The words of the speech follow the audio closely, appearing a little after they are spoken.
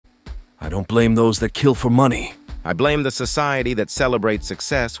I don't blame those that kill for money. I blame the society that celebrates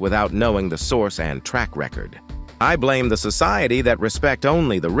success without knowing the source and track record. I blame the society that respects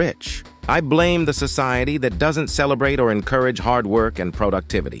only the rich. I blame the society that doesn't celebrate or encourage hard work and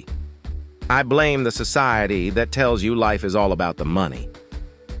productivity. I blame the society that tells you life is all about the money.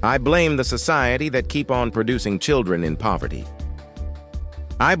 I blame the society that keep on producing children in poverty.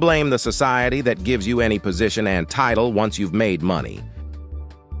 I blame the society that gives you any position and title once you've made money.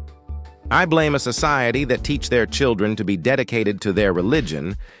 I blame a society that teach their children to be dedicated to their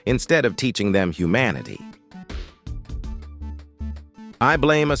religion instead of teaching them humanity. I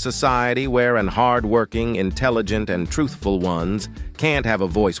blame a society where hard-working, intelligent, and truthful ones can't have a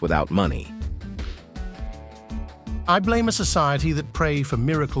voice without money. I blame a society that pray for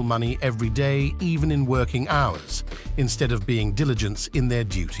miracle money every day, even in working hours, instead of being diligent in their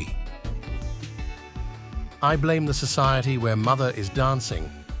duty. I blame the society where mother is dancing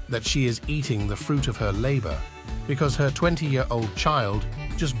that she is eating the fruit of her labor because her 20-year-old child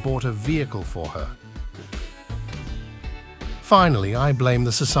just bought a vehicle for her. Finally, I blame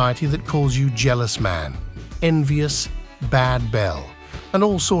the society that calls you jealous man, envious, bad belle, and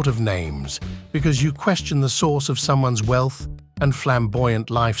all sort of names because you question the source of someone's wealth and flamboyant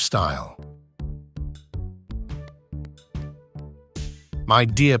lifestyle. My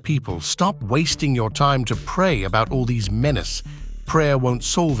dear people, stop wasting your time to pray about all these menace. Prayer won't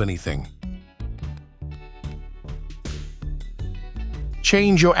solve anything.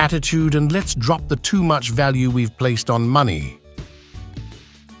 Change your attitude and let's drop the too much value we've placed on money.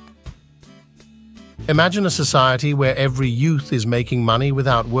 Imagine a society where every youth is making money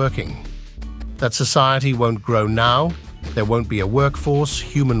without working. That society won't grow now, there won't be a workforce,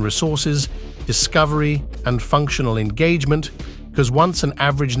 human resources, discovery, and functional engagement, because once an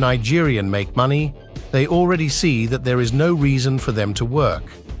average Nigerian make money, they already see that there is no reason for them to work.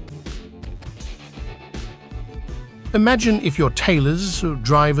 Imagine if your tailors,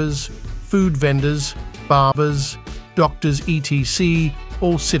 drivers, food vendors, barbers, doctors, etc.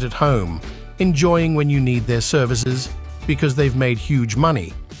 all sit at home, enjoying when you need their services because they've made huge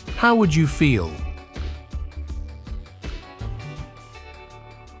money. How would you feel?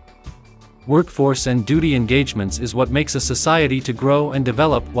 Workforce and duty engagements is what makes a society to grow and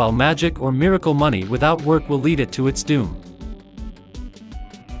develop, while magic or miracle money without work will lead it to its doom.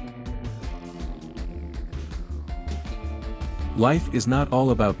 Life is not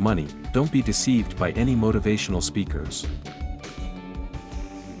all about money. Don't be deceived by any motivational speakers.